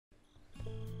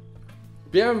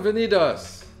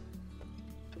Bienvenidos!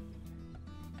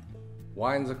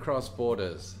 Wines across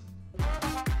borders.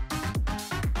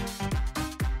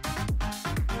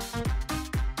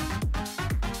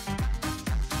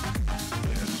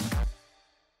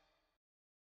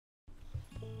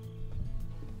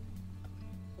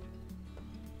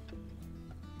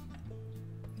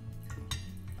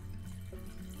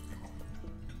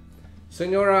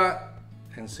 Señora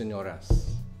and señoras,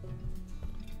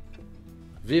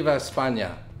 Viva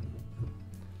España!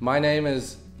 My name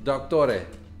is Dr.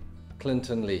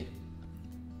 Clinton Lee,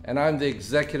 and I'm the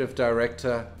Executive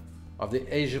Director of the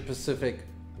Asia Pacific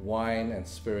Wine and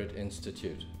Spirit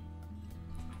Institute.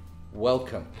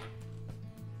 Welcome.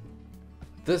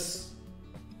 This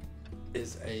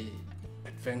is an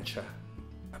adventure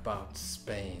about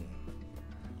Spain,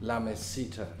 La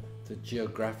Mesita, the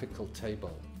geographical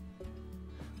table.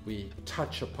 We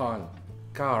touch upon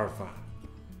Carva,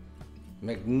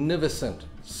 magnificent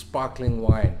sparkling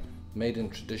wine made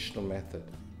in traditional method.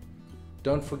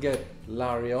 Don't forget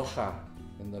La Rioja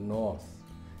in the north.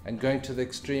 And going to the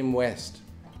extreme west,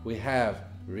 we have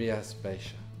Rías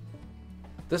Baixas.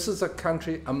 This is a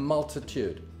country, a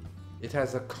multitude. It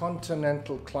has a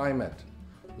continental climate,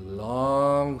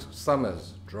 long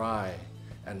summers, dry,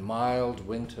 and mild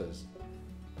winters.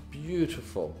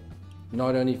 Beautiful,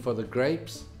 not only for the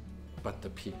grapes, but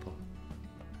the people.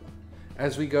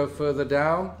 As we go further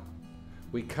down,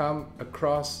 we come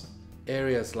across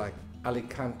areas like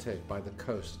Alicante by the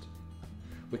coast.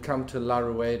 We come to La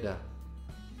Rueda.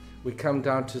 We come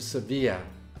down to Sevilla.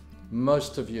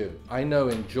 Most of you, I know,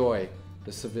 enjoy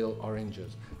the Seville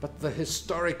oranges, but the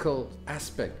historical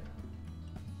aspect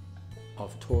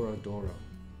of Torodoro.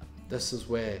 This is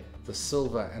where the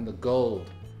silver and the gold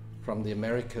from the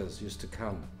Americas used to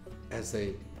come as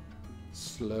they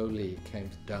slowly came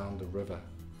down the river.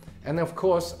 And of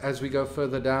course, as we go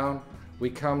further down, we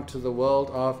come to the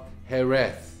world of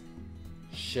Jerez,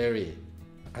 Sherry,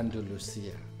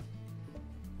 Andalusia,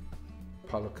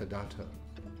 Palo Cordato,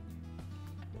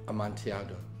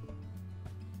 Amontillado,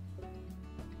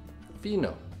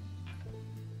 Vino,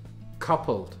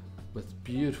 coupled with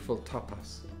beautiful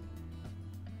tapas.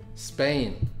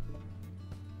 Spain,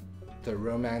 the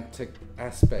romantic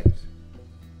aspect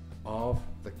of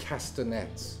the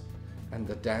castanets and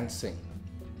the dancing,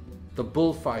 the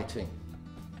bullfighting,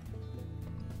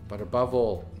 but above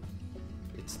all,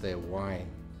 it's their wine.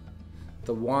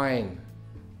 The wine,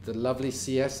 the lovely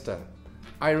siesta.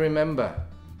 I remember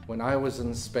when I was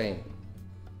in Spain,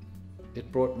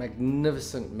 it brought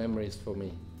magnificent memories for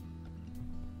me.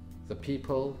 The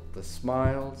people, the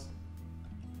smiles.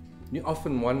 You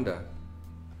often wonder,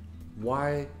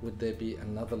 why would there be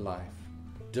another life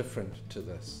different to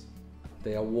this?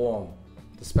 They are warm.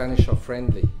 The Spanish are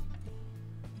friendly.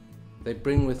 They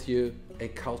bring with you a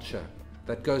culture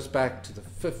that goes back to the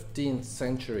 15th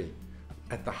century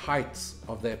at the heights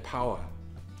of their power.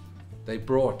 They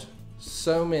brought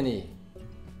so many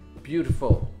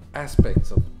beautiful aspects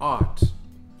of art,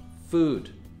 food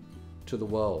to the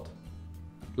world.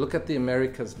 Look at the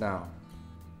Americas now.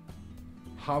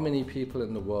 How many people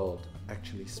in the world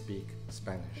actually speak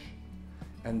Spanish?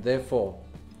 And therefore,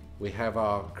 we have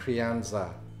our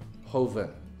crianza, joven,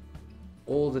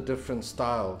 all the different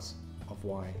styles of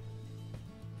wine.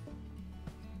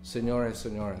 Señores,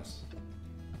 señoras,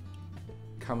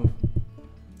 come,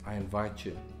 I invite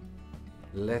you.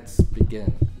 Let's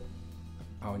begin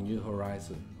our new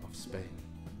horizon of Spain.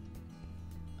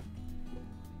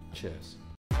 Cheers.